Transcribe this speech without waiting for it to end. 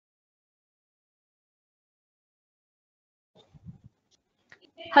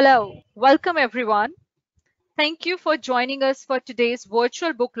Hello, welcome everyone. Thank you for joining us for today's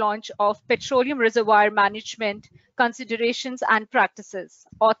virtual book launch of Petroleum Reservoir Management Considerations and Practices,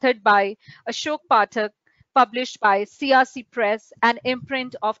 authored by Ashok Pathak, published by CRC Press, an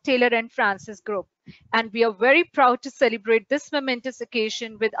imprint of Taylor and Francis Group. And we are very proud to celebrate this momentous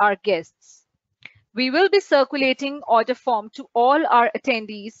occasion with our guests. We will be circulating order form to all our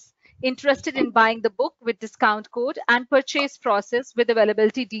attendees interested in buying the book with discount code and purchase process with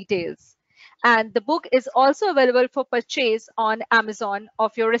availability details. And the book is also available for purchase on Amazon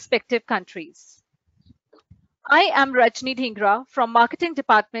of your respective countries. I am Rajni Dhingra from Marketing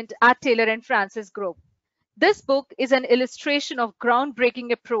Department at Taylor and Francis Group. This book is an illustration of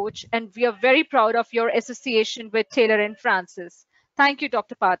groundbreaking approach, and we are very proud of your association with Taylor and Francis. Thank you,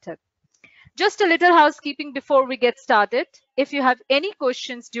 Dr. Pathak. Just a little housekeeping before we get started. If you have any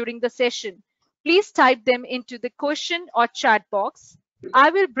questions during the session, please type them into the question or chat box. I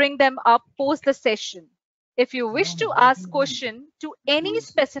will bring them up post the session. If you wish to ask question to any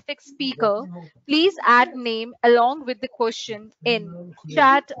specific speaker, please add name along with the question in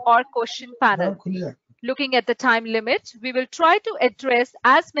chat or question panel. Looking at the time limit, we will try to address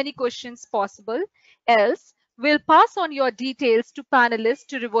as many questions possible. Else, we'll pass on your details to panelists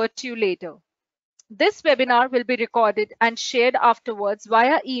to revert to you later. This webinar will be recorded and shared afterwards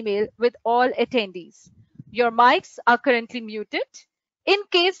via email with all attendees. Your mics are currently muted. In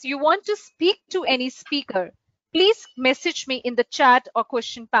case you want to speak to any speaker, please message me in the chat or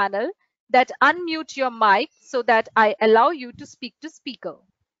question panel that unmute your mic so that I allow you to speak to speaker.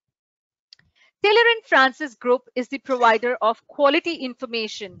 Taylor and Francis Group is the provider of quality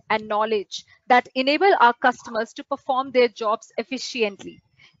information and knowledge that enable our customers to perform their jobs efficiently,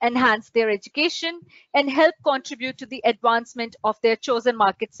 enhance their education, and help contribute to the advancement of their chosen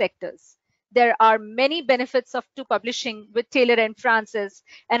market sectors. There are many benefits to publishing with Taylor and Francis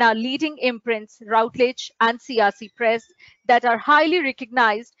and our leading imprints, Routledge and CRC Press, that are highly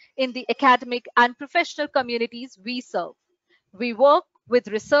recognized in the academic and professional communities we serve. We work with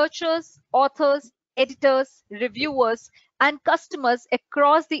researchers, authors, editors, reviewers, and customers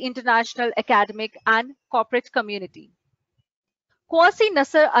across the international academic and corporate community. Kwasi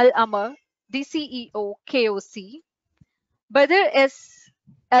Nasser Al Amar, the CEO, KOC, Badr S.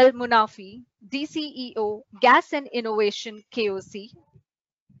 Al Munafi, the CEO, Gas and Innovation, KOC,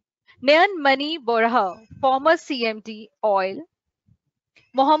 Nayan Mani Borha, former CMD, Oil,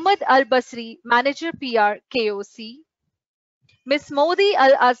 Mohammad Al Basri, Manager PR, KOC, Ms. Modi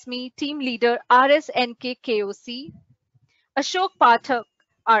Al Azmi, Team Leader, RSNK KOC, Ashok Pathak,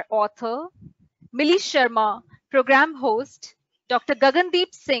 our author, Milish Sharma, Program Host, Dr.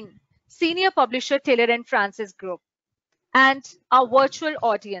 Gagandeep Singh, Senior Publisher, Taylor and Francis Group, and our virtual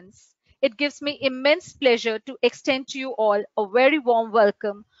audience. It gives me immense pleasure to extend to you all a very warm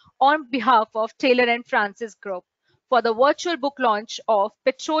welcome on behalf of Taylor and Francis Group for the virtual book launch of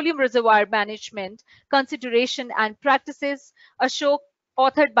Petroleum Reservoir Management Consideration and Practices,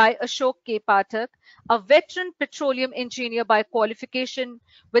 authored by Ashok K. Pathak, a veteran petroleum engineer by qualification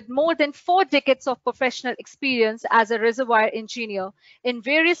with more than 4 decades of professional experience as a reservoir engineer in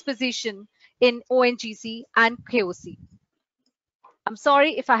various positions in ONGC and KOC. I'm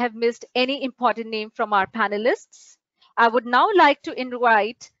sorry if I have missed any important name from our panelists. I would now like to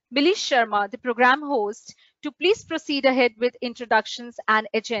invite Milish Sharma, the program host, to please proceed ahead with introductions and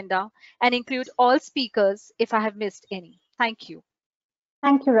agenda and include all speakers if I have missed any. Thank you.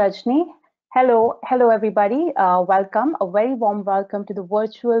 Thank you, Rajni. Hello, everybody. Welcome, a very warm welcome to the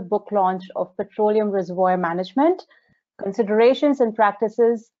virtual book launch of Petroleum Reservoir Management, Considerations and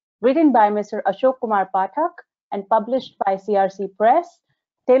Practices, written by Mr. Ashok Kumar Pathak and published by CRC Press,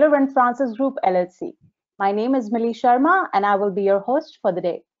 Taylor and Francis Group, LLC. My name is Milish Sharma, and I will be your host for the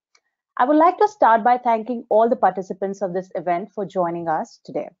day. I would like to start by thanking all the participants of this event for joining us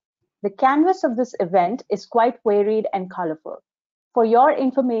today. The canvas of this event is quite varied and colorful. For your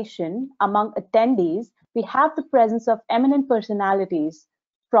information, among attendees, we have the presence of eminent personalities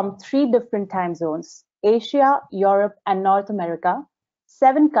from 3 different time zones: Asia, Europe, and North America,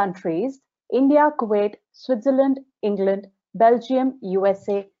 7 countries: India, Kuwait, Switzerland, England, Belgium,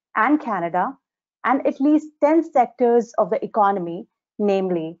 USA, and Canada, and at least 10 sectors of the economy,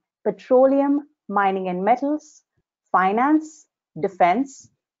 namely petroleum, mining and metals, finance, defense,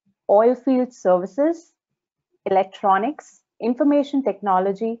 oilfield services, electronics, information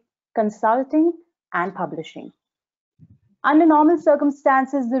technology, consulting, and publishing. Under normal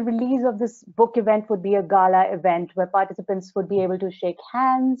circumstances, the release of this book event would be a gala event where participants would be able to shake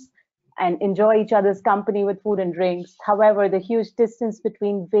hands and enjoy each other's company with food and drinks. However, the huge distance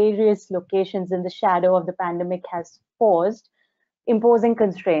between various locations in the shadow of the pandemic has forced imposing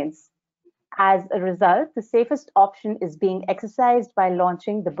constraints. As a result, the safest option is being exercised by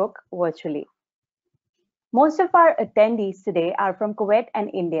launching the book virtually. Most of our attendees today are from Kuwait and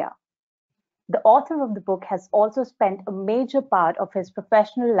India. The author of the book has also spent a major part of his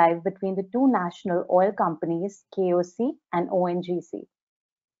professional life between the two national oil companies, KOC and ONGC.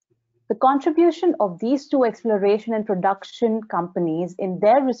 The contribution of these two exploration and production companies in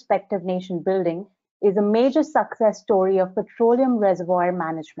their respective nation building is a major success story of petroleum reservoir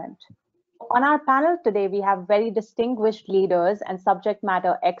management. On our panel today, we have very distinguished leaders and subject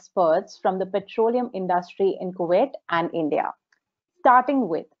matter experts from the petroleum industry in Kuwait and India, starting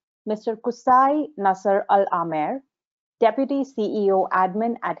with Mr. Qusay Nasser Al Amer, Deputy CEO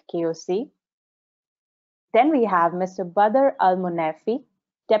Admin at KOC. Then we have Mr. Badr Al Munafi,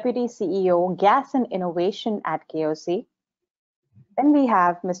 Deputy CEO Gas and Innovation at KOC. Then we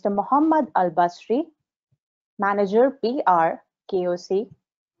have Mr. Muhammad Al Basri, Manager PR, KOC.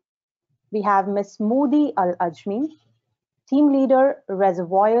 We have Ms. Moody Al Ajmi, Team Leader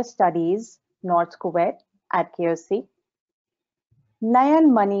Reservoir Studies, North Kuwait at KOC.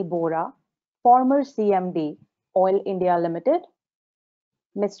 Nayan Mani Bora, former CMD, Oil India Limited.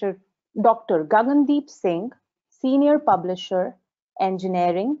 Mr. Dr. Gagandeep Singh, Senior Publisher,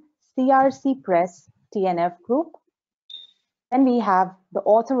 Engineering, CRC Press, TNF Group. Then we have the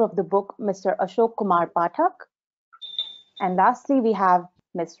author of the book, Mr. Ashok Kumar Pathak. And lastly, we have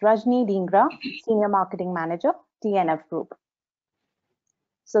Ms. Rajni Dhingra, Senior Marketing Manager, TNF Group.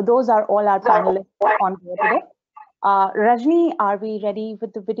 So those are all our panelists on board today. Rajni, are we ready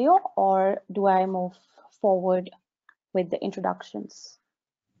with the video or do I move forward with the introductions?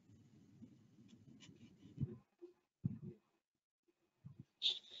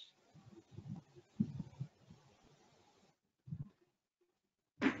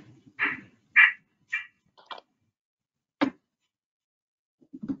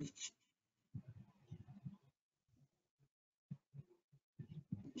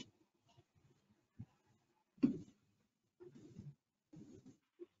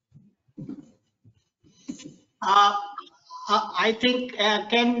 I think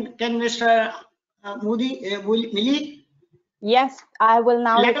can Mr. Mili? Yes, I will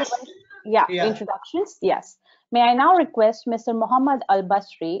now request, introductions. Yes. May I now request Mr. Muhammad Al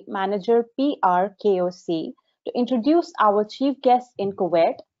Basri, Manager PR KOC, to introduce our chief guest in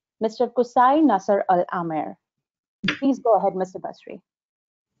Kuwait, Mr. Qusay Nasser Al Amer. Please go ahead, Mr. Basri.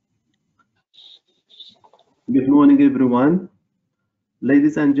 Good morning, everyone.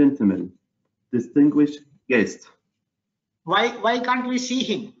 Ladies and gentlemen, distinguished guests. Why can't we see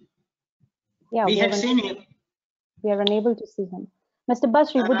him? Yeah, we have seen him. We are unable to see him. Mr.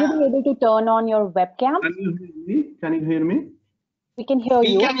 Basri, would you be able to turn on your webcam? Can you hear me? Can you hear me? We can hear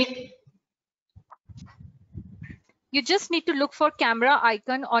you. You just need to look for camera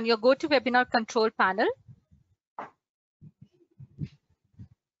icon on your GoToWebinar control panel.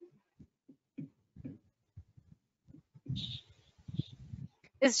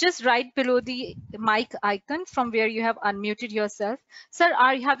 It's just right below the mic icon from where you have unmuted yourself. Sir,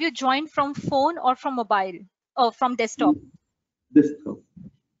 have you joined from phone or from mobile or from desktop? Desktop.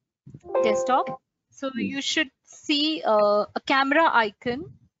 Desktop. So you should see a camera icon.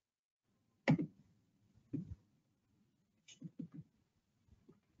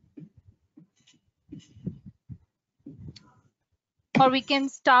 Or we can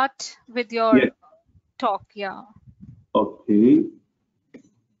start with your talk. Yeah. Okay.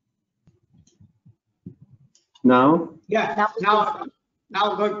 Now? Yeah,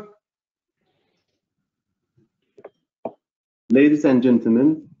 now good. Ladies and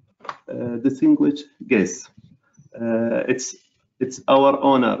gentlemen, distinguished guests, it's our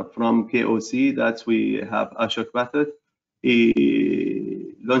honor from KOC that we have Ashok Pathak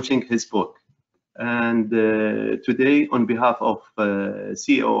launching his book. And today, on behalf of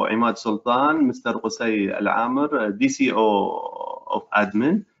CEO Imad Sultan, Mr. Qusay Al Amer, DCO of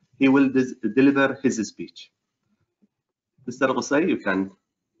Admin, he will deliver his speech. Mr. Qusay, you can.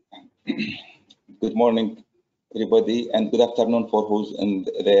 Good morning, everybody, and good afternoon for who's in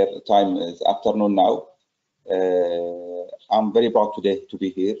their time is afternoon now. I'm very proud today to be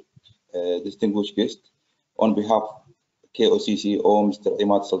here, distinguished guest. On behalf of KOC CEO, Mr.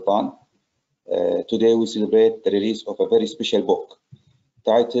 Imad Sultan, today we celebrate the release of a very special book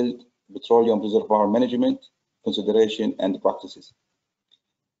titled Petroleum Reservoir Management, Consideration and Practices.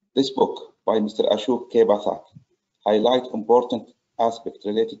 This book by Mr. Ashok K. Pathak highlights important aspects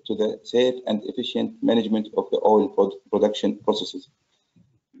related to the safe and efficient management of the oil production processes.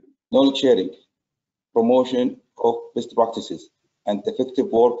 Knowledge sharing, promotion of best practices, and effective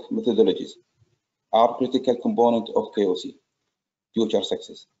work methodologies are critical components of KOC. future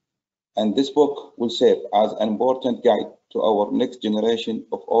success. And this book will serve as an important guide to our next generation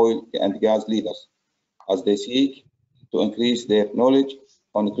of oil and gas leaders as they seek to increase their knowledge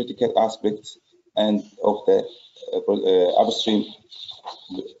on critical aspects and of the upstream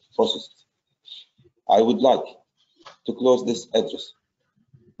process. I would like to close this address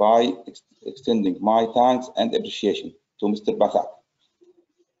by extending my thanks and appreciation to Mr. Bathak,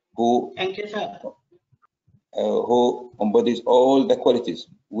 who Thank you, sir. Who embodies all the qualities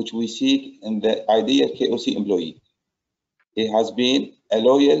which we seek in the ideal KOC employee. He has been a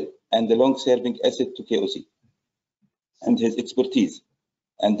loyal and a long-serving asset to KOC, and his expertise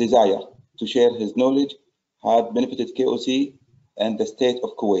and desire to share his knowledge have benefited KOC and the state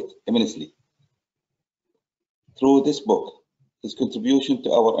of Kuwait immensely. Through this book, his contribution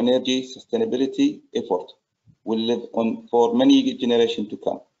to our energy sustainability effort will live on for many generations to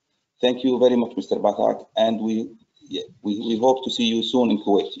come. Thank you very much, Mr. Bathak, and we hope to see you soon in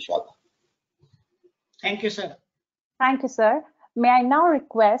Kuwait, inshallah. Thank you, sir. Thank you, sir. May I now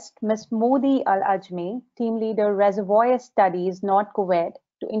request Ms. Modi Al-Ajmi, Team Leader, Reservoir Studies, North Kuwait,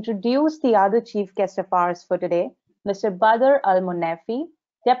 to introduce the other chief guest of ours for today, Mr. Badr Al-Munafi,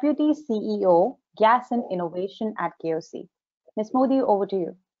 Deputy CEO, Gas and Innovation at KOC. Ms. Modi, over to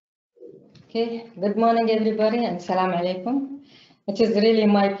you. Okay, good morning, everybody, and salam alaikum. It is really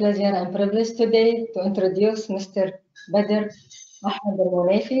my pleasure and privilege today to introduce Mr. Badr Ahmed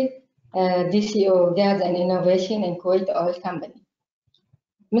Al-Munafi, DCO Gas and Innovation in Kuwait Oil Company.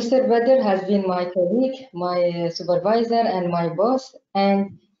 Mr. Badr has been my colleague, my supervisor, and my boss,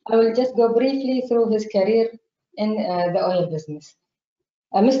 and I will just go briefly through his career in the oil business.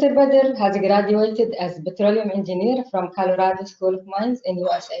 Mr. Badr has graduated as petroleum engineer from Colorado School of Mines in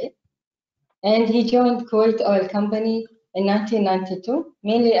USA, and he joined Kuwait Oil Company in 1992,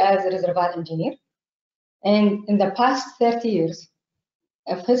 mainly as a reservoir engineer. And in the past 30 years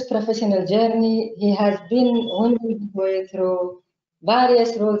of his professional journey, he has been winding his way through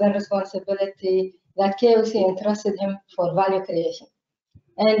various roles and responsibility that KOC entrusted him for value creation.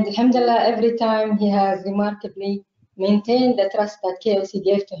 And alhamdulillah, every time he has remarkably maintained the trust that KOC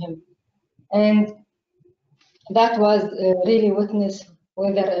gave to him. And that was really witnessed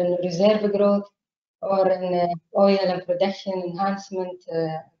whether in reserve growth or in oil and production enhancement,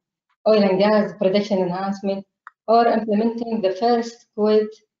 oil and gas production enhancement, or implementing the first Kuwait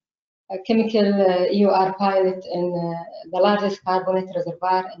chemical EOR pilot in the largest carbonate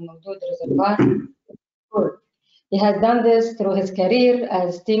reservoir in Mawdud Reservoir. He has done this through his career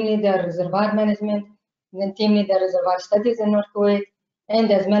as team leader reservoir management, then team leader reservoir studies in North Kuwait,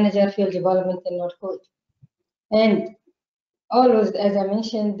 and as manager field development in North Kuwait. And always, as I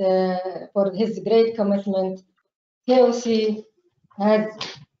mentioned, for his great commitment, KOC has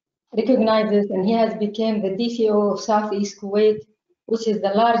recognized this, and he has become the DCO of Southeast Kuwait, which is the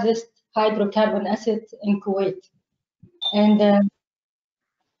largest hydrocarbon asset in Kuwait. And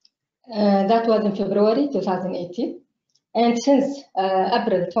that was in February 2018. And since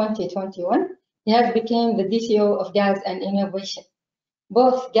April 2021, he has become the DCO of Gas and Innovation.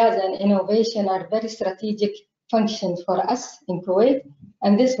 Both gas and innovation are very strategic functions for us in Kuwait,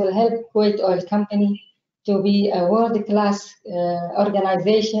 and this will help Kuwait Oil Company to be a world-class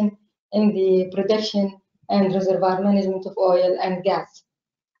organization in the production and reservoir management of oil and gas.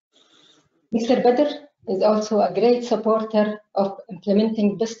 Mr. Badr is also a great supporter of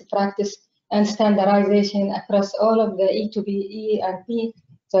implementing best practice and standardization across all of the E2B, E&B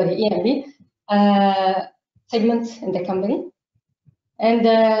segments in the company. And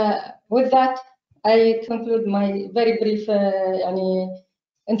with that, I conclude my very brief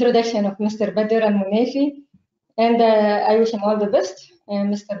introduction of Mr. Badr Al-Munafi, and I wish him all the best.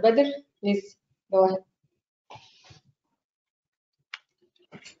 Mr. Badr, please go ahead.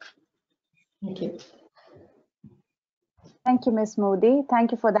 Thank you. Thank you, Ms. Modi.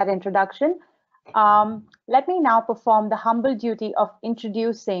 Thank you for that introduction. Let me now perform the humble duty of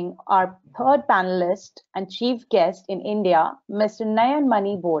introducing our third panelist and chief guest in India, Mr. Nayan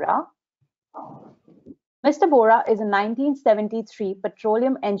Mani Bora. Mr. Bora is a 1973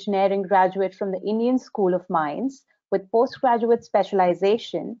 petroleum engineering graduate from the Indian School of Mines with postgraduate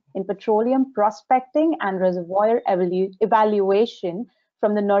specialization in petroleum prospecting and reservoir evaluation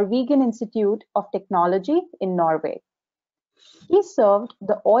from the Norwegian Institute of Technology in Norway. He served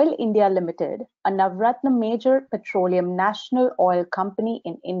the Oil India Limited, a Navratna major petroleum national oil company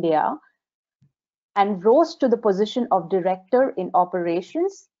in India, and rose to the position of Director in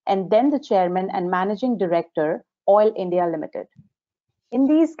Operations and then the Chairman and Managing Director, Oil India Limited. In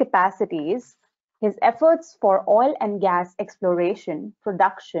these capacities, his efforts for oil and gas exploration,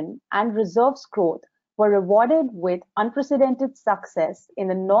 production, and reserves growth were rewarded with unprecedented success in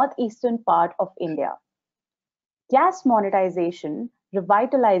the northeastern part of India. Gas monetization,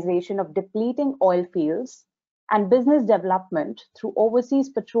 revitalization of depleting oil fields, and business development through overseas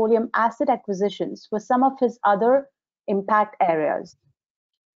petroleum asset acquisitions were some of his other impact areas.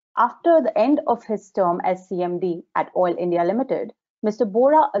 After the end of his term as CMD at Oil India Limited, Mr.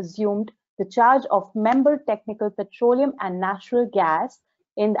 Bora assumed the charge of Member Technical Petroleum and Natural Gas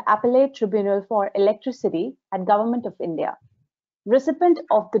in the Appellate Tribunal for Electricity at Government of India. Recipient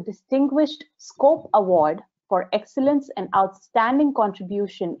of the Distinguished Scope Award for Excellence and Outstanding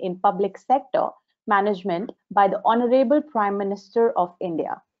Contribution in Public Sector Management by the Honorable Prime Minister of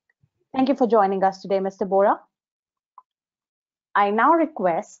India. Thank you for joining us today, Mr. Bora. I now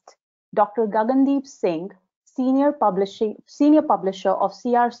request Dr. Gagandeep Singh, Senior Publisher of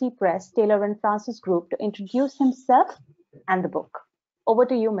CRC Press, Taylor and Francis Group, to introduce himself and the book. Over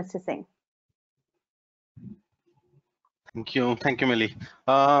to you, Mr. Singh. Thank you, Millie.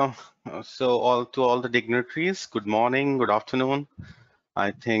 So to all the dignitaries, good morning, good afternoon.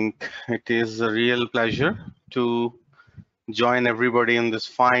 I think it is a real pleasure to join everybody on this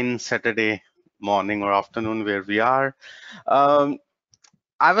fine Saturday morning or afternoon where we are.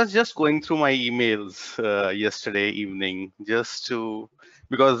 I was just going through my emails yesterday evening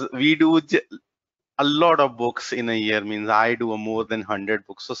because we do a lot of books in a year, means I do more than 100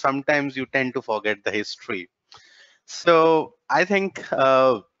 books. So sometimes you tend to forget the history. So I think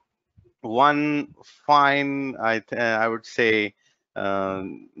one fine, I would say,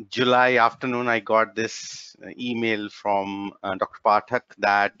 July afternoon, I got this email from Dr. Pathak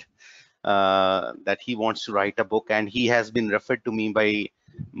that he wants to write a book, and he has been referred to me by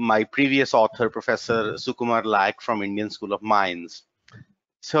my previous author, Professor Sukumar Laik from Indian School of Mines.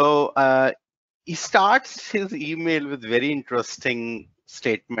 So he starts his email with very interesting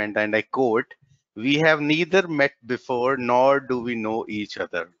statement, and I quote, "We have neither met before nor do we know each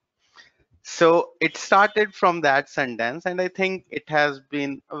other." So it started from that sentence, and I think it has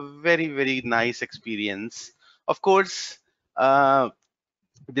been a very, very nice experience. Of course,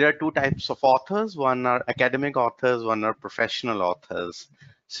 there are two types of authors. One are academic authors, one are professional authors.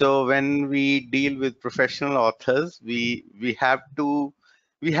 So when we deal with professional authors, we have to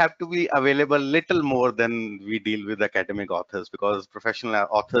be available little more than we deal with academic authors, because professional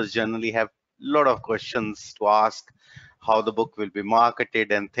authors generally have a lot of questions to ask, how the book will be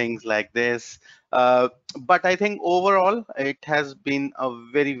marketed and things like this. But I think overall it has been a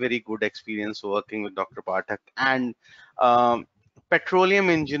very, very good experience working with Dr. Pathak. And petroleum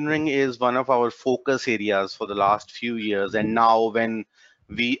engineering is one of our focus areas for the last few years. And now when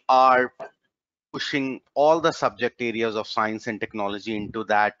we are pushing all the subject areas of science and technology into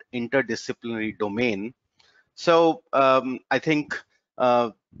that interdisciplinary domain. So I think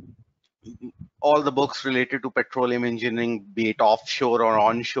all the books related to petroleum engineering, be it offshore or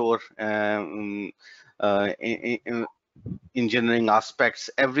onshore engineering aspects,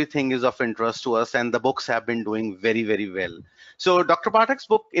 everything is of interest to us, and the books have been doing very, very well. So Dr. Pathak's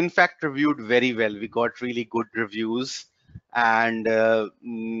book, in fact, reviewed very well. We got really good reviews, and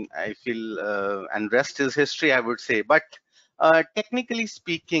I feel, and rest is history, I would say. But technically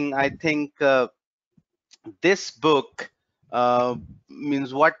speaking, I think this book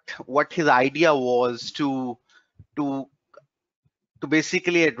means what his idea was to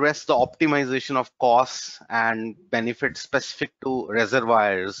basically address the optimization of costs and benefits specific to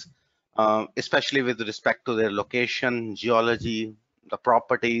reservoirs, especially with respect to their location, geology, the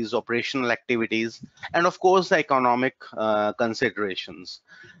properties, operational activities, and of course the economic considerations.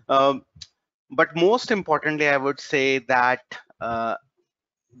 But most importantly, I would say that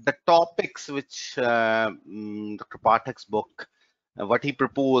the topics which Dr. Pathak's book, what he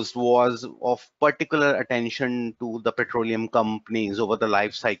proposed was of particular attention to the petroleum companies over the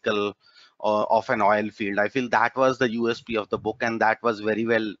life cycle of an oil field. I feel that was the USP of the book, and that was very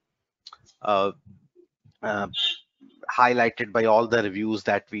well highlighted by all the reviews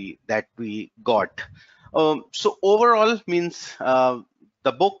that we got. So overall means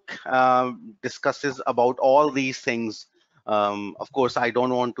the book discusses about all these things. Of course, I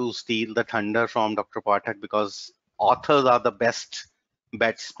don't want to steal the thunder from Dr. Pathak, because authors are the best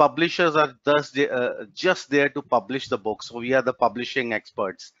bets. Publishers are just there to publish the book. So we are the publishing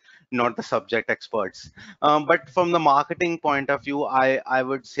experts, not the subject experts. But from the marketing point of view, I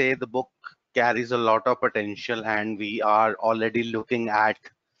would say the book carries a lot of potential, and we are already looking at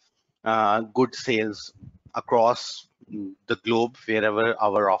good sales across the globe, wherever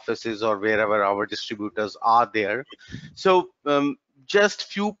our offices or wherever our distributors are there. So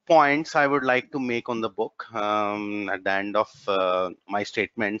just few points I would like to make on the book at the end of my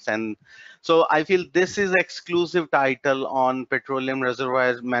statements. And so I feel this is exclusive title on petroleum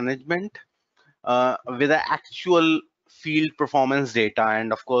reservoir management with the actual field performance data.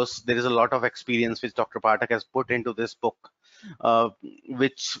 And of course, there is a lot of experience which Dr. Pathak has put into this book,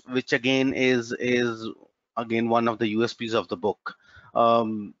 which again is again one of the USPs of the book.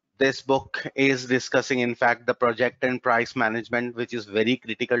 This book is discussing, in fact, the project and price management, which is very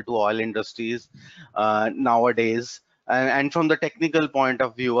critical to oil industries nowadays. And from the technical point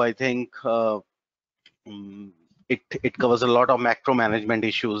of view, I think it covers a lot of macro management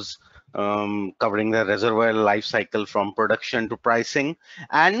issues, covering the reservoir life cycle from production to pricing.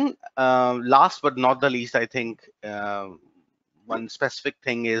 And last but not the least, I think one specific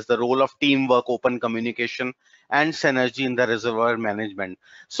thing is the role of teamwork, open communication, and synergy in the reservoir management.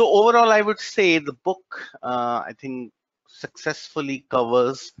 So overall, I would say the book, I think, successfully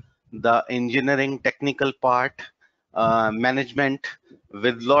covers the engineering technical part, management,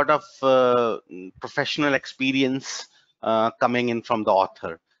 with a lot of professional experience coming in from the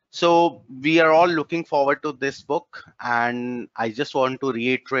author. So we are all looking forward to this book, and I just want to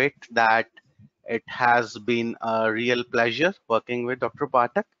reiterate that it has been a real pleasure working with Dr.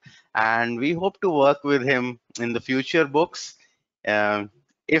 Pathak, and we hope to work with him in the future books.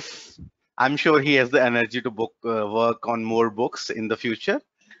 If I'm sure he has the energy to work on more books in the future.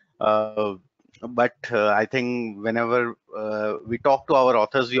 But I think whenever we talk to our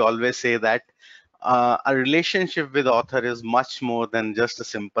authors, we always say that a relationship with author is much more than just a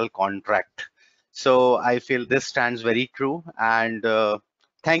simple contract. So I feel this stands very true. And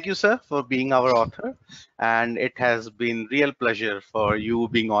thank you, sir, for being our author. And it has been real pleasure for you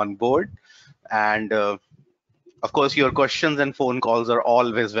being on board. And of course, your questions and phone calls are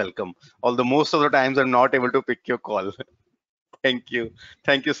always welcome. Although most of the times I'm not able to pick your call. Thank you.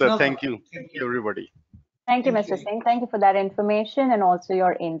 Thank you, sir. No Thank problem. you, Thank you. everybody. Thank you, Thank Mr. you. Singh. Thank you for that information and also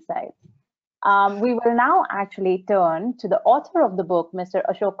your insights. We will now actually turn to the author of the book, Mr.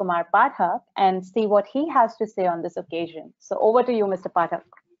 Ashok Kumar Pathak, and see what he has to say on this occasion. So over to you, Mr. Pathak.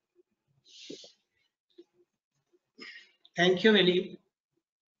 Thank you, Millie.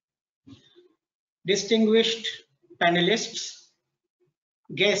 Distinguished panelists,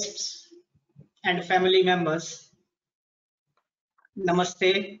 guests, and family members,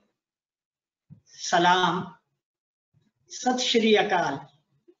 Namaste, Salam, Sat Shri Akal,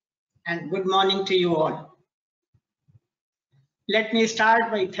 and good morning to you all. Let me start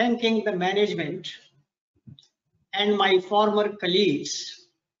by thanking the management and my former colleagues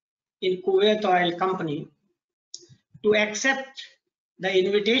in Kuwait Oil Company to accept the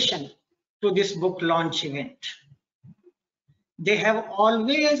invitation to this book launch event. They have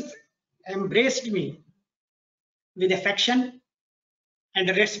always embraced me with affection and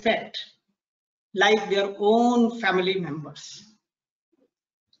respect, like their own family members.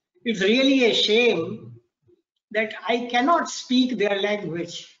 It's really a shame that I cannot speak their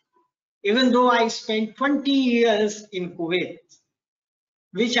language, even though I spent 20 years in Kuwait,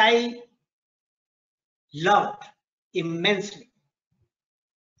 which I loved immensely.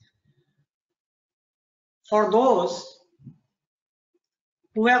 For those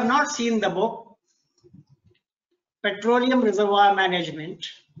who have not seen the book, Petroleum Reservoir Management,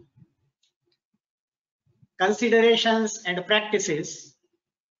 Considerations and Practices,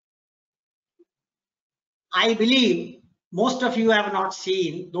 I believe most of you have not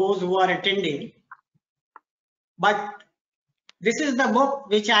seen, those who are attending, but this is the book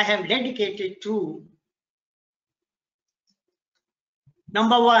which I have dedicated to,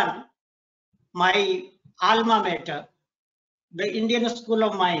 number one, my alma mater, the Indian School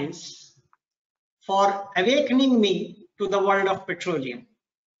of Mines, for awakening me to the world of petroleum.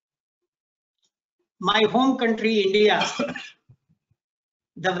 My home country, India,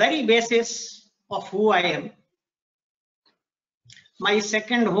 the very basis of who I am. My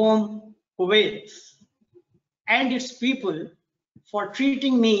second home, Kuwait, and its people for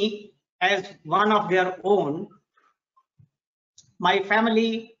treating me as one of their own. My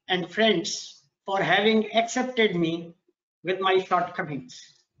family and friends for having accepted me with my shortcomings.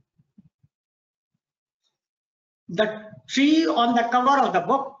 The tree on the cover of the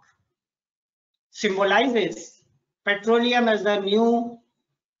book symbolizes petroleum as the new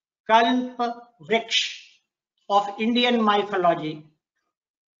Kalpa Vriksh of Indian mythology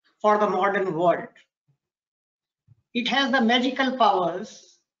for the modern world. It has the magical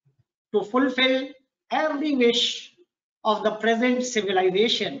powers to fulfill every wish of the present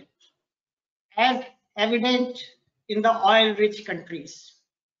civilization, as evident in the oil-rich countries.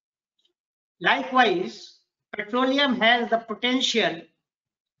 Likewise, Petroleum has the potential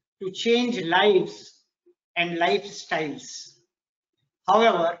to change lives and lifestyles.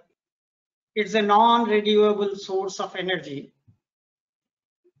 However, it's a non-renewable source of energy,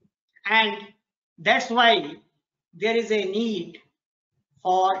 and that's why there is a need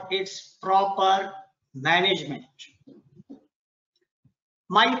for its proper management.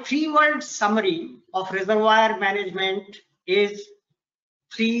 My three-word summary of reservoir management is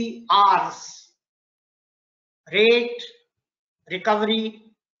 3 R's: rate,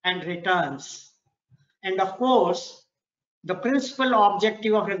 recovery, and returns. And of course, the principal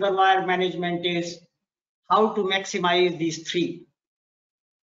objective of reservoir management is how to maximize these three.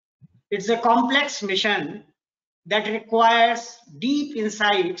 It's a complex mission that requires deep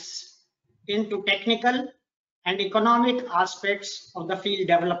insights into technical and economic aspects of the field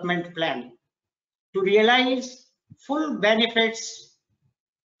development plan to realize full benefits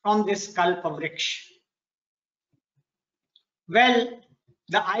from this Kalpavriksha. Well,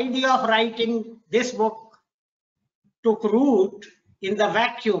 the idea of writing this book took root in the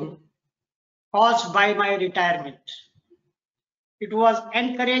vacuum caused by my retirement. It was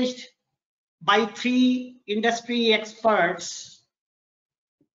encouraged by 3 industry experts,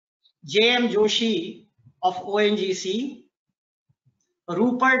 J.M. Joshi of ONGC,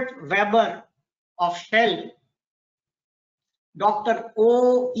 Rupert Weber of Shell, Dr.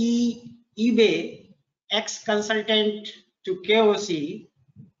 O.E. Ibe, ex-consultant to KOC,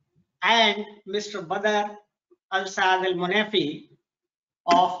 and Mr. Badr Al-Saad Al-Munafi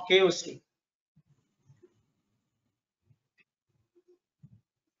of KOC.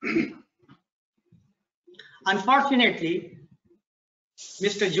 Unfortunately,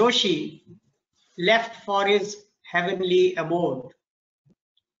 Mr. Joshi left for his heavenly abode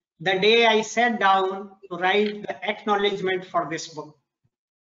the day I sat down to write the acknowledgement for this book.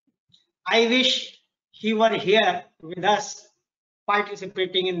 I wish he were here with us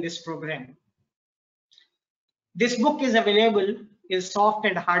participating in this program. This book is available in soft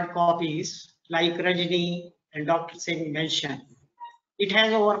and hard copies like Rajni and Dr. Singh mentioned. It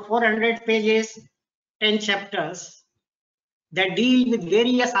has over 400 pages, 10 chapters that deal with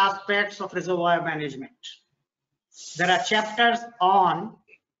various aspects of reservoir management. There are chapters on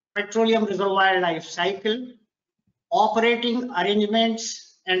petroleum reservoir life cycle, operating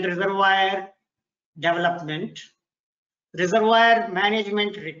arrangements and reservoir development, reservoir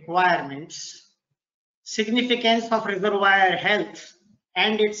management requirements, significance of reservoir health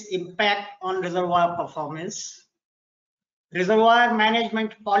and its impact on reservoir performance, reservoir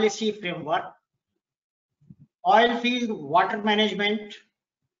management policy framework, oilfield water management,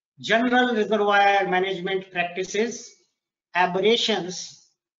 general reservoir management practices, aberrations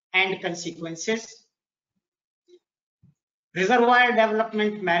and consequences, reservoir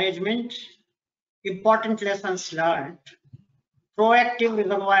development management, important lessons learned, proactive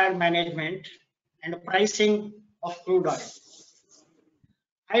reservoir management, and pricing of crude oil.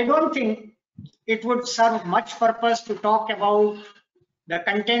 I don't think it would serve much purpose to talk about the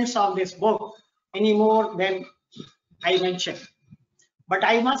contents of this book any more than I mentioned. But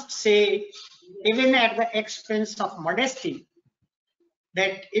I must say, even at the expense of modesty,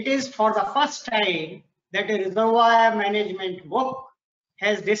 that it is for the first time that a reservoir management book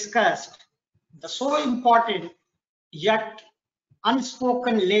has discussed the so important yet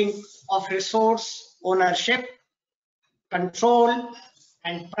unspoken link of resource ownership, control,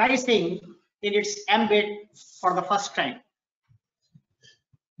 and pricing in its ambit for the first time.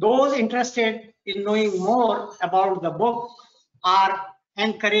 Those interested in knowing more about the book are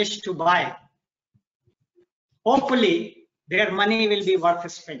encouraged to buy. Hopefully, their money will be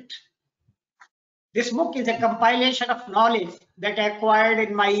worth spent. This book is a compilation of knowledge that I acquired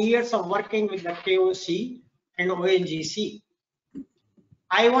in my years of working with the KOC and ONGC.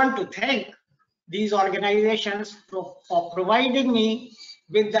 I want to thank these organizations for providing me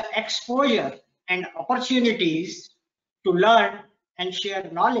with the exposure and opportunities to learn and share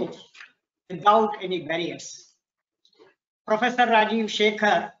knowledge without any barriers. Professor Rajiv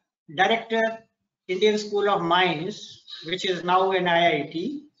Shekhar, Director, Indian School of Mines, which is now an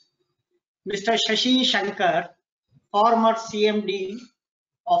IIT, Mr. Shashi Shankar, former CMD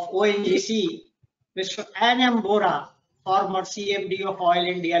of ONGC, Mr. N.M. Bora, former CMD of Oil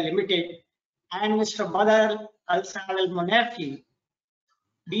India Limited, and Mr. Badr Al-Saad Al-Munafi,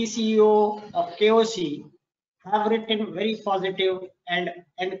 DCEO of KOC, have written very positive and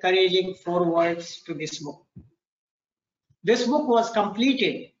encouraging forewords to this book. This book was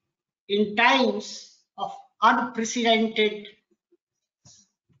completed in times of unprecedented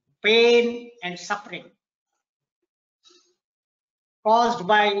pain and suffering caused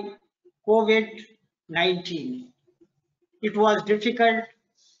by COVID-19 COVID-19. It was difficult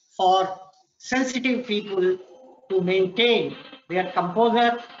for sensitive people to maintain their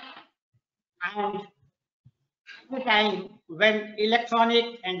composure, and at the time when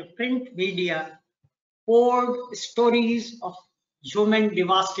electronic and print media poured stories of human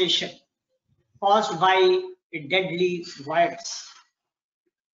devastation caused by a deadly virus.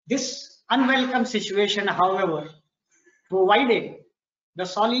 This unwelcome situation, however, provided the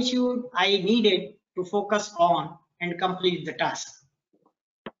solitude I needed to focus on and complete the task.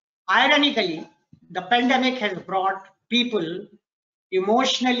 Ironically, the pandemic has brought people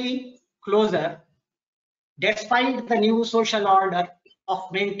emotionally closer despite the new social order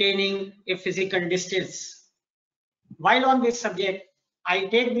of maintaining a physical distance. While on this subject, I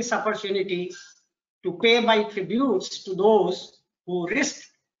take this opportunity to pay my tributes to those who risked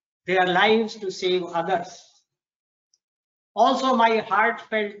their lives to save others. Also, my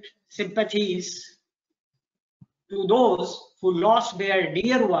heartfelt sympathies to those who lost their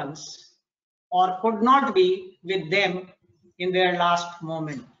dear ones or could not be with them in their last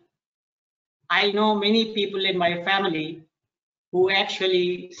moment. I know many people in my family who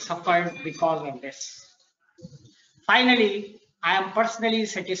actually suffered because of this. Finally, I am personally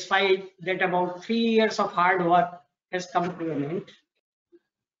satisfied that about 3 years of hard work has come to an end.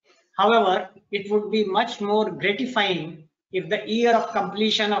 However, it would be much more gratifying if the year of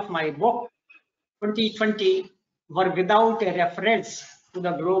completion of my book, 2020, were without a reference to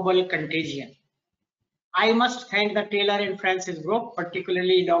the global contagion. I must thank the Taylor and Francis group,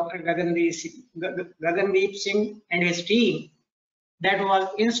 particularly Dr. Gagandeep Singh and his team, that was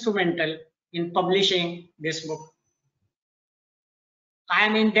instrumental in publishing this book. I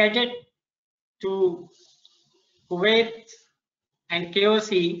am indebted to Kuwait and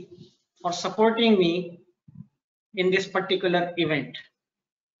KOC for supporting me in this particular event.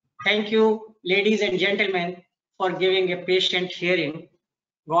 Thank you, ladies and gentlemen, for giving a patient hearing.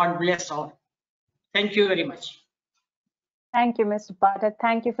 God bless all. Thank you very much. Thank you, Mr. Pathak.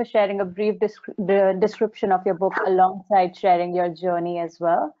 Thank you for sharing a brief description of your book alongside sharing your journey as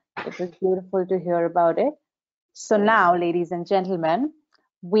well. It was beautiful to hear about it. So now, ladies and gentlemen,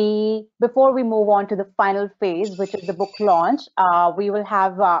 before we move on to the final phase, which is the book launch, we will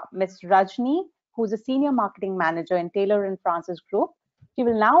have Ms. Rajni, who's a senior marketing manager in Taylor and Francis Group. She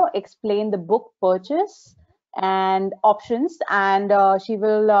will now explain the book purchase and options, and she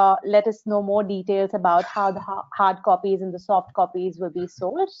will let us know more details about how the hard copies and the soft copies will be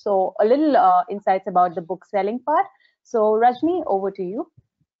sold. So a little insights about the book selling part. So Rajni, over to you.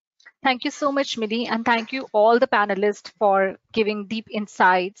 Thank you so much, Midi, and thank you all the panelists for giving deep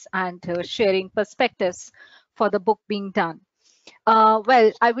insights and sharing perspectives for the book being done.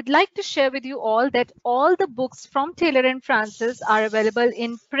 Well, I would like to share with you all that all the books from Taylor and Francis are available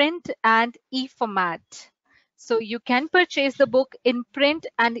in print and e-format. So you can purchase the book in print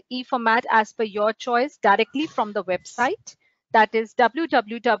and e-format as per your choice directly from the website. That is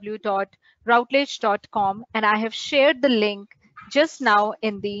www.routledge.com, and I have shared the link just now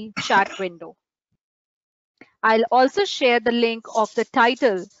in the chat window. I'll also share the link of the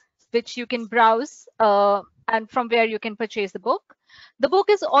title, which you can browse and from where you can purchase the book. The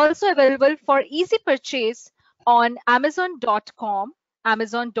book is also available for easy purchase on Amazon.com,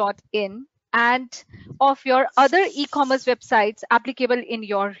 Amazon.in, and of your other e-commerce websites applicable in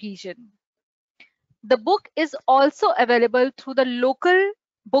your region. The book is also available through the local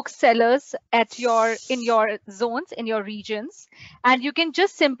booksellers in your zones, in your regions, and you can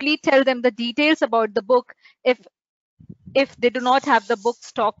just simply tell them the details about the book. If they do not have the book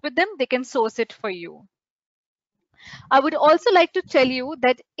stock with them, they can source it for you. I would also like to tell you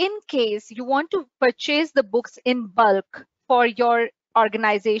that in case you want to purchase the books in bulk for your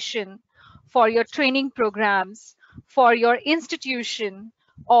organization, for your training programs, for your institution,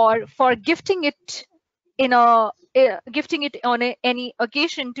 or for gifting it on any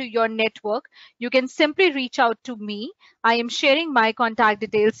occasion to your network, you can simply reach out to me. I am sharing my contact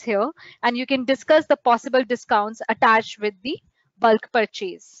details here, and you can discuss the possible discounts attached with the bulk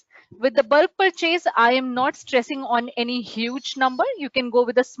purchase. With the bulk purchase, I am not stressing on any huge number. You can go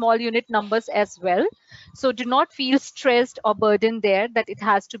with the small unit numbers as well. So do not feel stressed or burdened there that it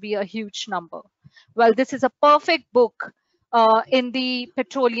has to be a huge number. Well, this is a perfect book in the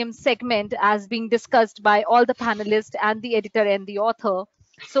petroleum segment, as being discussed by all the panelists and the editor and the author.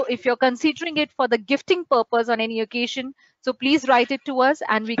 So if you're considering it for the gifting purpose on any occasion, so please write it to us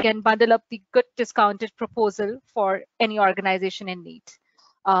and we can bundle up the good discounted proposal for any organization in need.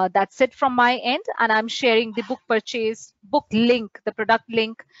 That's it from my end, and I'm sharing the book purchase book link, the product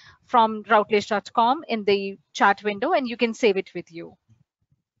link from routledge.com in the chat window, and you can save it with you.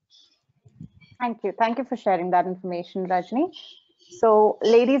 Thank you. Thank you for sharing that information, Rajni. So,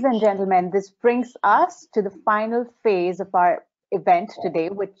 ladies and gentlemen, this brings us to the final phase of our event today,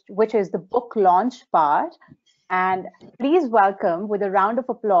 which is the book launch part. And please welcome, with a round of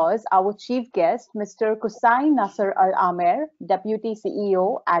applause, our chief guest, Mr. Qusay Nasser Al Amer, Deputy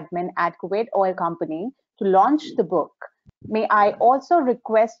CEO, Admin at Kuwait Oil Company, to launch the book. May I also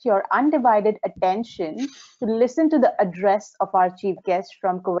request your undivided attention to listen to the address of our chief guest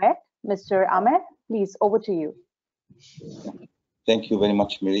from Kuwait. Mr. Amer, please, over to you. Thank you very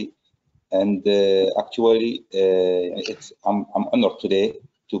much, Mary. And actually, I'm honored today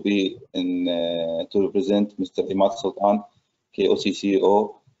to be to represent Mr. Imad Sultan, KOC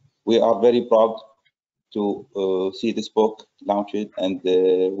CEO. We are very proud to see this book launched, and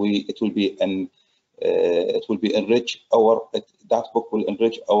it will be enrich our that book will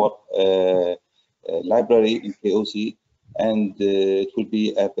enrich our library in KOC, and it will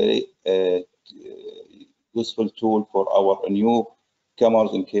be a very useful tool for our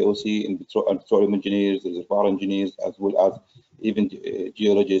newcomers in KOC, in petroleum engineers, reservoir engineers, as well as even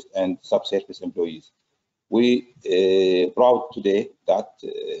geologists and subsurface employees. We proud today that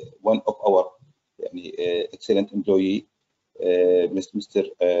one of our excellent employee, Mr.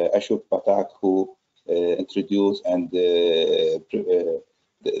 Ashok Patak, who introduced and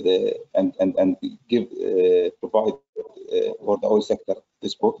provide for the oil sector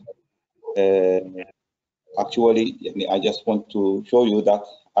this book. Actually, I just want to show you that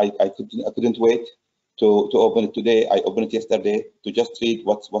I couldn't wait to open it today. I opened it yesterday to just read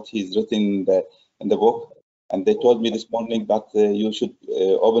what he's written in the book, and they told me this morning that you should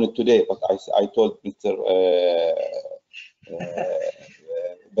open it today. But I told Mr.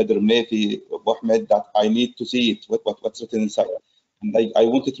 Badr Mnefi Ahmed that I need to see it, what's written inside. And I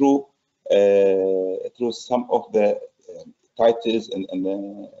went through some of the titles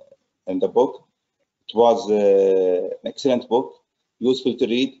in the book. It was an excellent book, useful to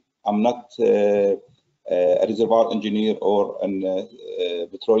read. I'm not a reservoir engineer or a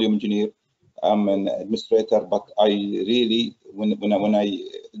petroleum engineer. I'm an administrator, but I really, when I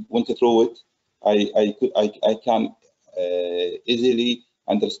went through it, I can easily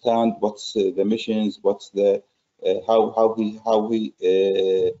understand what's the missions, what's the how we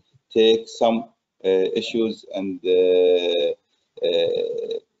take some issues and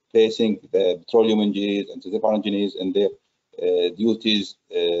facing the petroleum engineers and reservoir engineers and their duties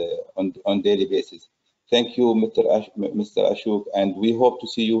on daily basis. Thank you, Mr. Ashok, and we hope to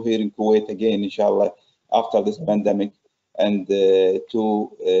see you here in Kuwait again, inshallah, after this pandemic, and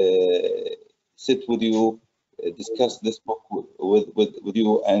to sit with you, discuss this book with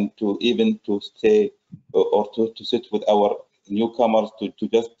you, and to even to stay or to sit with our newcomers to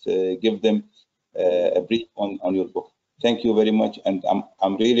just give them a brief on your book. Thank you very much, and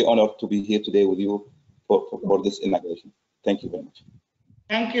I'm really honored to be here today with you for this inauguration. Thank you very much.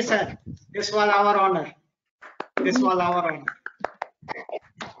 Thank you, sir. This was our honor. This was our honor.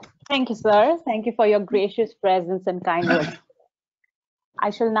 Thank you, sir. Thank you for your gracious presence and kind words. I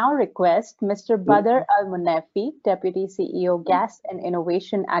shall now request Mr. Badr Al Munafi, Deputy CEO, Gas and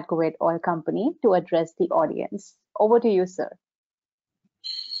Innovation at Kuwait Oil Company, to address the audience. Over to you, sir.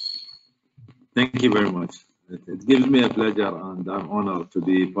 Thank you very much. It gives me a pleasure and I'm honored to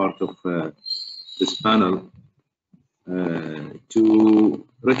be part of this panel to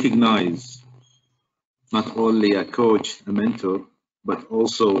recognize not only a coach, a mentor, but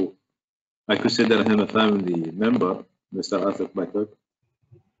also I consider him a family member, Mr. Athak Batak.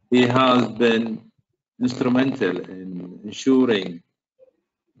 He has been instrumental in ensuring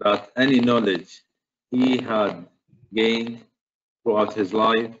that any knowledge he had gained throughout his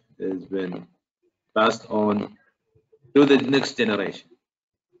life has been passed on to the next generation.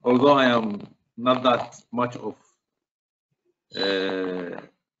 Although I am not that much of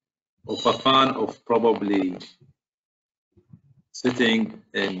a fan of probably sitting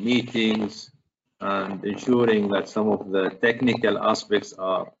in meetings and ensuring that some of the technical aspects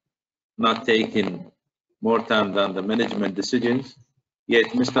are not taking more time than the management decisions, yet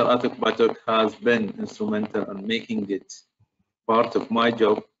Mr. Athak Batak has been instrumental in making it part of my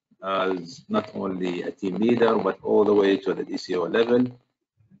job as not only a team leader, but all the way to the DCO level,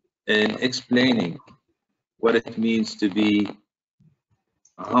 in explaining what it means to be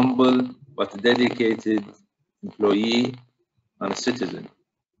a humble but dedicated employee and a citizen.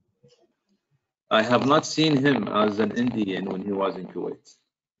 I have not seen him as an Indian when he was in Kuwait.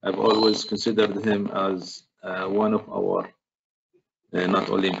 I've always considered him as one of our not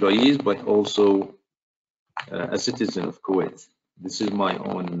only employees, but also a citizen of Kuwait. This is my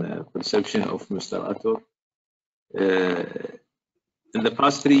own perception of Mr. Athak. In the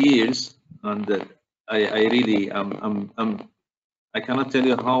past 3 years, and I really I cannot tell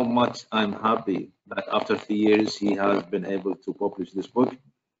you how much I'm happy that after 3 years he has been able to publish this book.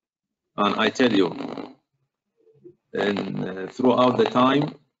 And I tell you, throughout the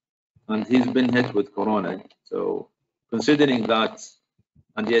time, and he's been hit with corona. So considering that,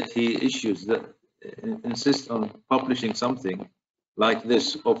 and yet he insists on publishing something like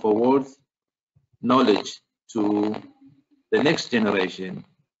this of a worth knowledge to the next generation,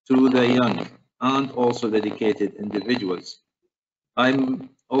 to the young, and also dedicated individuals. I'm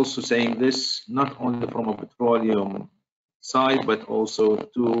also saying this not only from a petroleum side, but also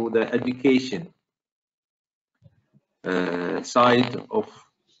to the education side of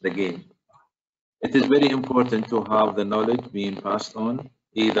the game. It is very important to have the knowledge being passed on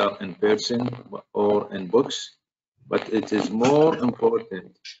either in person or in books, but it is more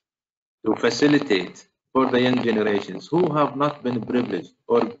important to facilitate for the young generations who have not been privileged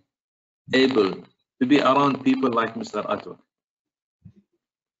or able to be around people like Mr. Atul,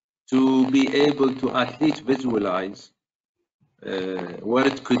 to be able to at least visualize what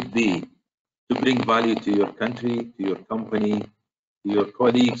it could be to bring value to your country, to your company, to your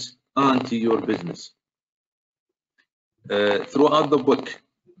colleagues, and to your business. Throughout the book,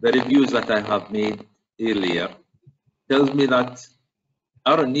 the reviews that I have made earlier tells me that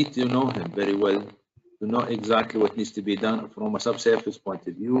I don't need to know him very well to know exactly what needs to be done from a subsurface point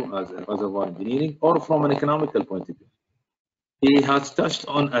of view as a reservoir engineering or from an economical point of view. He has touched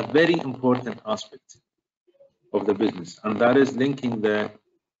on a very important aspect of the business, and that is linking the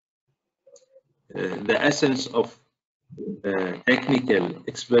essence of technical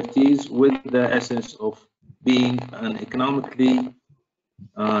expertise with the essence of being an economically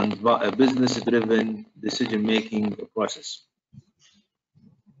and a business-driven decision-making process.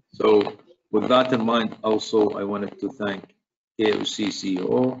 So with that in mind, also I wanted to thank KOC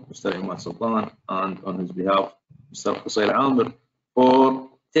CEO, Mr. Imad Sultan, and on his behalf, Mr. Qusay Al-Amir, for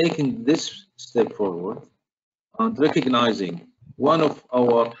taking this step forward and recognizing one of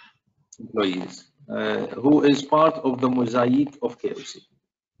our employees who is part of the mosaic of KOC.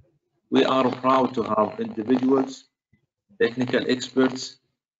 We are proud to have individuals, technical experts,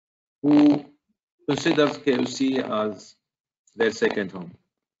 who considers KOC as their second home.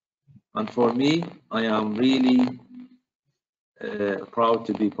 And for me, I am really proud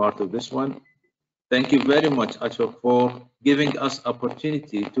to be part of this one. Thank you very much, Ashok, for giving us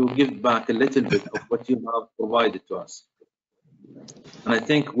opportunity to give back a little bit of what you have provided to us. And I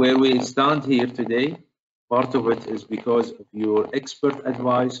think where we stand here today, part of it is because of your expert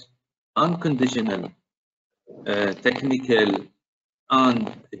advice, unconditional, technical,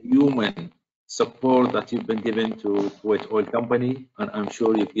 and human support that you've been given to Kuwait Oil Company, and I'm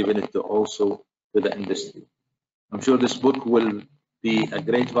sure you've given it to also to the industry. I'm sure this book will be a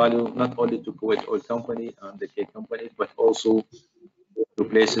great value, not only to Kuwait Oil Company and the K companies, but also to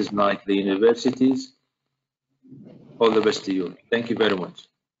places like the universities. All the best to you. Thank you very much.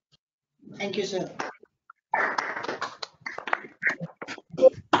 Thank you, sir.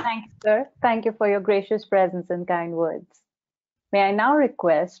 Thanks, sir. Thank you for your gracious presence and kind words. May I now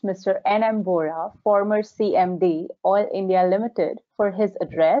request Mr. N.M. Bora, former CMD, Oil India Limited, for his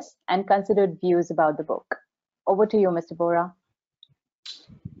address and considered views about the book. Over to you, Mr. Bora.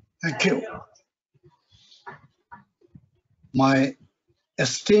 Thank you. My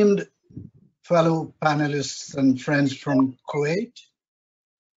esteemed fellow panelists and friends from Kuwait,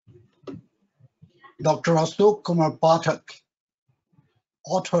 Dr. Ashok Kumar Pathak,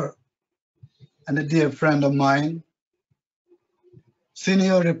 author and a dear friend of mine,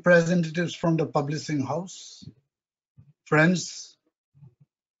 senior representatives from the publishing house, friends,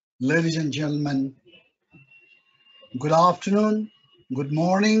 ladies and gentlemen, good afternoon, good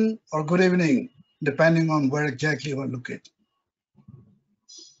morning, or good evening, depending on where exactly you are located.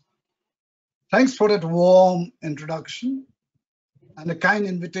 Thanks for that warm introduction and a kind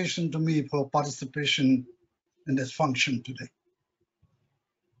invitation to me for participation in this function today.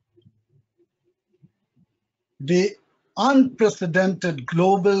 The unprecedented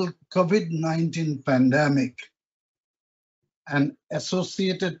global COVID-19 pandemic and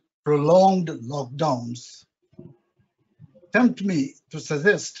associated prolonged lockdowns tempt me to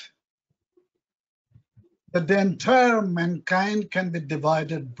suggest that the entire mankind can be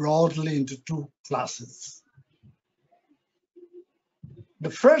divided broadly into two classes. The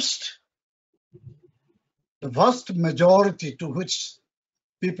first, the vast majority to which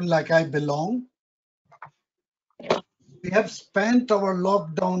people like I belong, we have spent our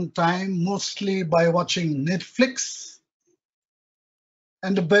lockdown time mostly by watching Netflix,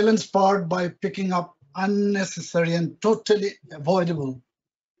 and the balance part by picking up unnecessary and totally avoidable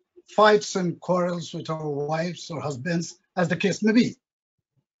fights and quarrels with our wives or husbands, as the case may be.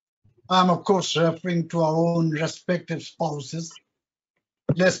 I'm, of course, referring to our own respective spouses,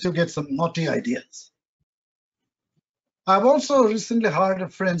 lest you get some naughty ideas. I've also recently heard a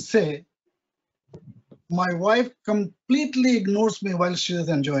friend say, my wife completely ignores me while she is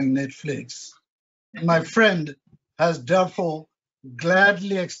enjoying Netflix. My friend has therefore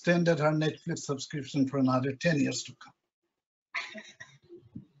gladly extended her Netflix subscription for another 10 years to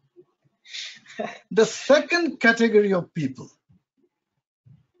come. The second category of people,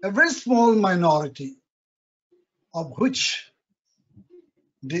 a very small minority, of which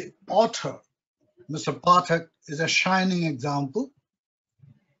the author, Mr. Pathak, is a shining example,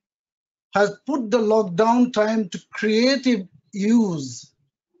 has put the lockdown time to creative use,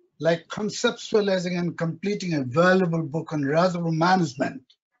 like conceptualizing and completing a valuable book on reservoir management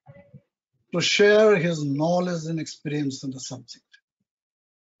to share his knowledge and experience on the subject.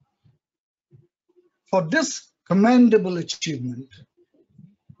 For this commendable achievement,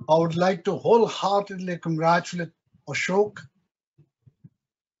 I would like to wholeheartedly congratulate Ashok,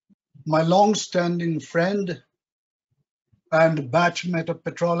 my long-standing friend and batchmate of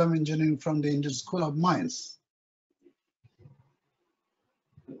petroleum engineering from the Indian School of Mines.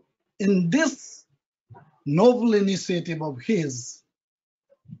 In this noble initiative of his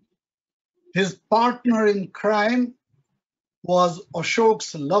partner in crime was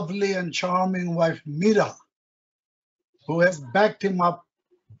Ashok's lovely and charming wife, Meera, who has backed him up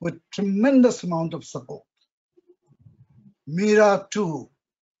with tremendous amount of support. Meera, too,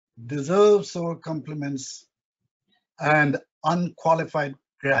 deserves our compliments and unqualified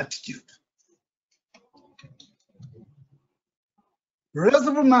gratitude.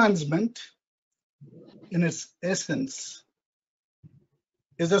 Reservoir management, in its essence,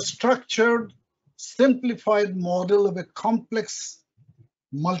 is a structured, simplified model of a complex,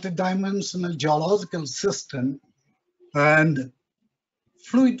 multidimensional geological system and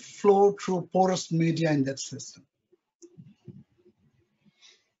fluid flow through porous media in that system.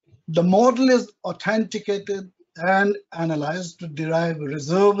 The model is authenticated and analyzed to derive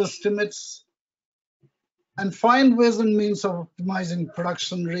reserve estimates and find ways and means of optimizing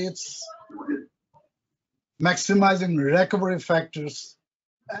production rates, maximizing recovery factors,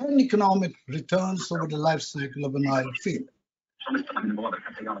 and economic returns over the life cycle of an oil field.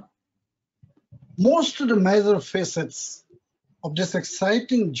 Most of the major facets of this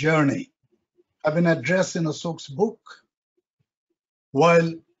exciting journey have been addressed in Ashok's book,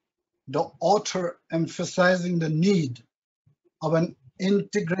 while the author emphasizing the need of an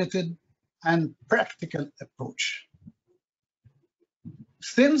integrated and practical approach.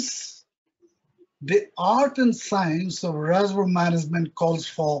 Since the art and science of reservoir management calls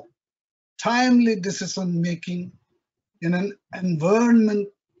for timely decision-making in an environment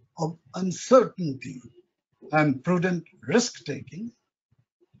of uncertainty and prudent risk-taking,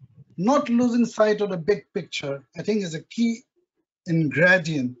 not losing sight of the big picture, I think, is a key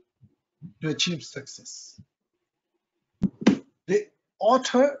ingredient to achieve success. The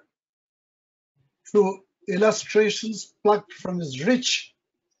author, through illustrations plucked from his rich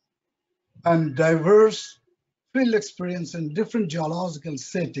and diverse field experience in different geological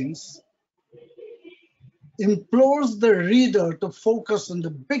settings, implores the reader to focus on the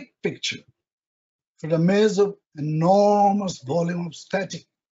big picture for the maze of enormous volume of static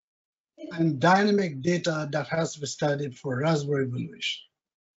and dynamic data that has to be studied for reservoir evaluation.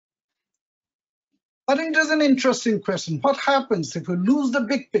 I think there's an interesting question. What happens if we lose the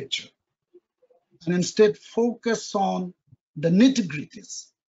big picture and instead focus on the nitty-gritties,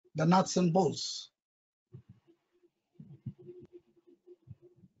 the nuts and bolts?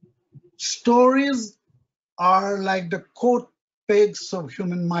 Stories are like the coat pegs of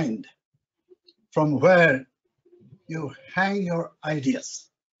human mind, from where you hang your ideas.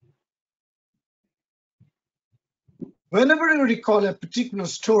 Whenever you recall a particular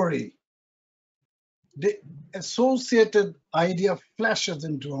story, the associated idea flashes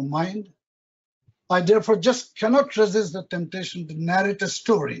into our mind. I therefore just cannot resist the temptation to narrate a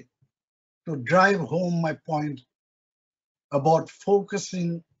story to drive home my point about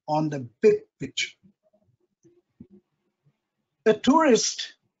focusing on the big picture. A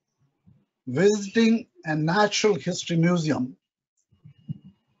tourist visiting a natural history museum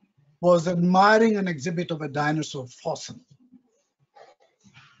was admiring an exhibit of a dinosaur fossil.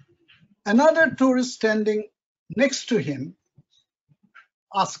 Another tourist standing next to him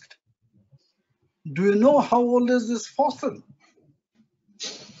asked, "Do you know how old is this fossil?"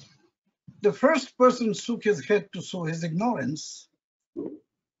 The first person shook his head to show his ignorance.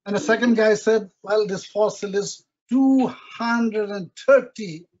 And the second guy said, "Well, this fossil is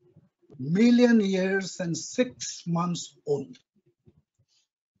 230 million years and 6 months old.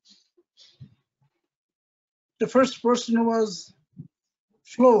 The first person was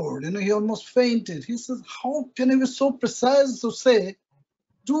floored, he almost fainted. He says, how can you be so precise to say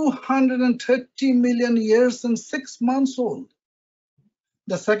 230 million years and 6 months old?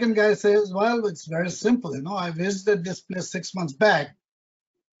 The second guy says, well, it's very simple. I visited this place 6 months back,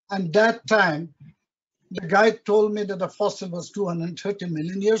 and that time the guy told me that the fossil was 230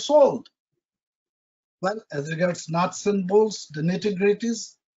 million years old. Well, as regards nuts and bolts, the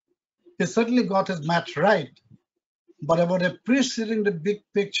nitty-gritties, he certainly got his math right. But about appreciating the big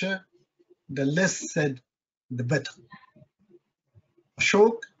picture, the less said, the better.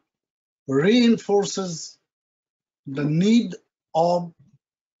 Ashok reinforces the need of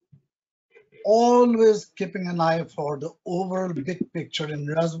always keeping an eye for the overall big picture in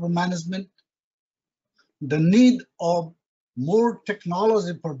reservoir management, the need of more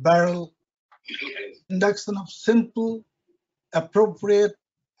technology per barrel, induction of simple, appropriate,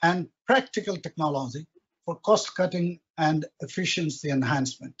 and practical technology for cost cutting and efficiency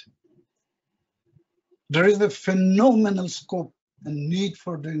enhancement. There is a phenomenal scope and need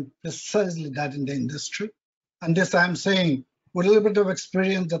for doing precisely that in the industry. And this I'm saying with a little bit of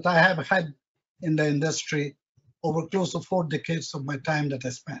experience that I have had in the industry over close to 4 decades of my time that I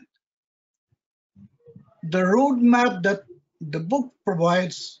spent. The roadmap that the book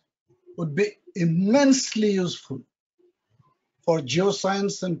provides would be immensely useful for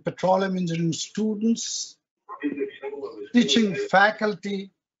geoscience and petroleum engineering students, teaching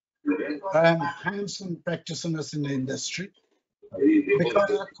faculty, and hands-on practitioners in the industry, because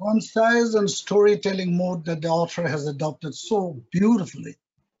the concise and storytelling mode that the author has adopted so beautifully,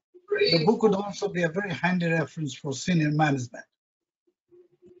 the book would also be a very handy reference for senior management.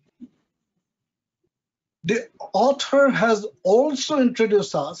 The author has also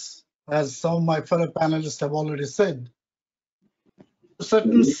introduced us, as some of my fellow panelists have already said, to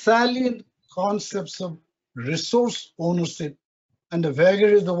certain salient concepts of resource ownership and the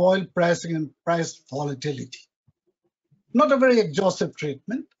vagaries of oil pricing and price volatility. Not a very exhaustive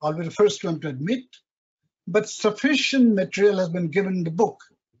treatment, I'll be the first one to admit, but sufficient material has been given in the book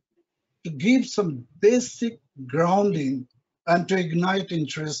to give some basic grounding and to ignite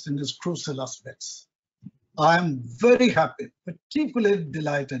interest in these crucial aspects. I am very happy, particularly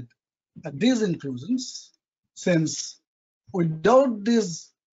delighted at these inclusions, since without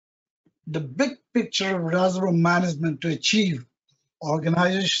this, the big picture of reservoir management to achieve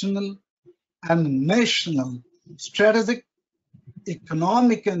organizational and national strategic,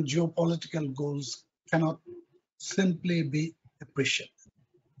 economic, and geopolitical goals cannot simply be appreciated.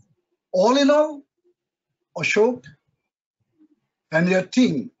 All in all, Ashok and your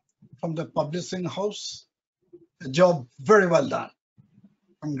team from the publishing house, a job very well done.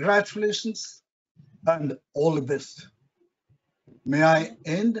 Congratulations and all the best. May I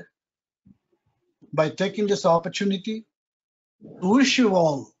end by taking this opportunity to wish you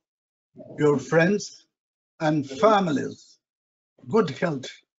all, your friends and families, good health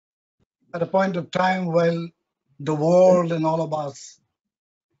at a point of time while the world and all of us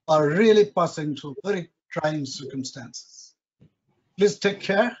are really passing through very trying circumstances. Please take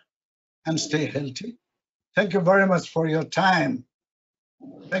care and stay healthy. Thank you very much for your time.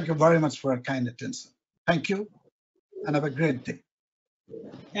 Thank you very much for your kind attention. Thank you and have a great day.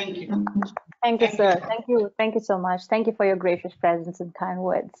 Thank you. Thank you, sir. Thank you so much. Thank you for your gracious presence and kind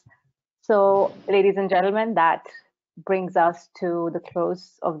words. So, ladies and gentlemen, that brings us to the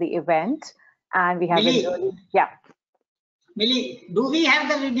close of the event. And we have Millie, do we have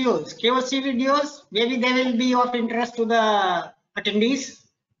the videos, KOC videos? Maybe they will be of interest to the attendees.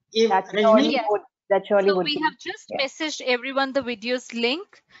 That surely would we be. have just messaged everyone the videos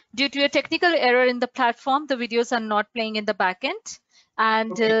link. Due to a technical error in the platform, the videos are not playing in the backend.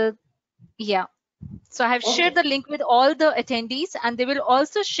 And so I have shared the link with all the attendees, and they will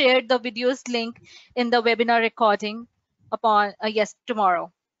also share the videos link in the webinar recording upon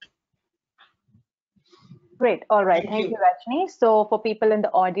tomorrow. Great. All right. Thank you, Rajni. So for people in the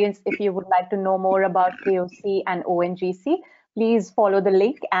audience, if you would like to know more about KOC and ONGC, please follow the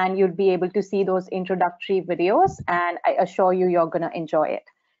link and you'll be able to see those introductory videos. And I assure you, you're going to enjoy it.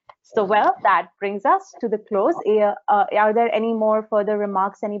 So, well, that brings us to the close. Are there any more further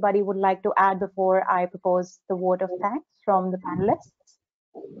remarks anybody would like to add before I propose the vote of thanks from the panelists?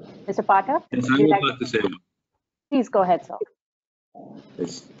 Mr. Pathak? Yes, I would like to say one. Please go ahead, sir.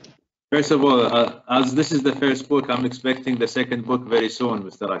 Yes. First of all, as this is the first book, I'm expecting the second book very soon,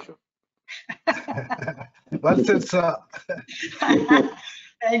 Mr. Ashok. Well, it's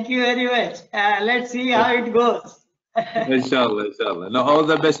Thank you very much. Let's see how it goes. Inshallah, inshallah. Now, all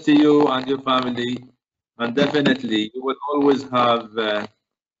the best to you and your family. And definitely, you will always have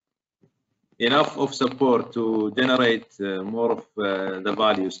enough of support to generate more of the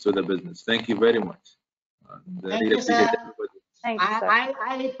values to the business. Thank you very much. And, Thank really you, sir. appreciate everybody. Thank you, sir.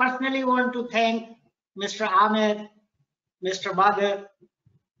 I personally want to thank Mr. Ahmed, Mr. Badr,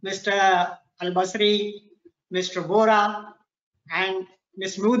 Mr. Al-Basri, Mr. Bora, and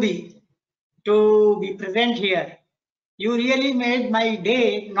Ms. Moody to be present here. You really made my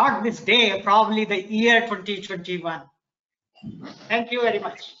day, not this day, probably the year 2021. Thank you very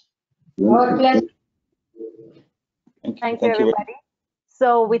much. Our pleasure. Thank you, everybody.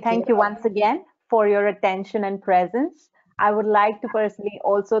 So we thank you once again for your attention and presence. I would like to personally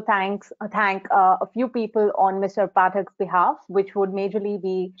also thank a few people on Mr. Pathak's behalf, which would majorly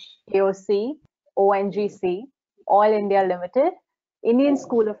be AOC, ONGC, Oil India Limited, Indian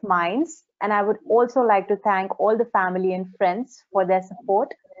School of Mines, and I would also like to thank all the family and friends for their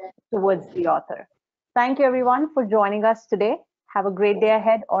support towards the author. Thank you, everyone, for joining us today. Have a great day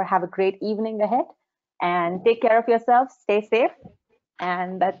ahead or have a great evening ahead. And take care of yourselves, stay safe.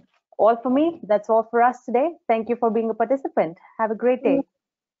 And that's all for me. That's all for us today. Thank you for being a participant. Have a great day.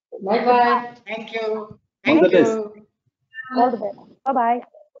 Bye-bye. Thank you. All the Thank best. you. All the best. Bye-bye.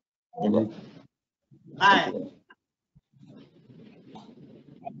 Bye.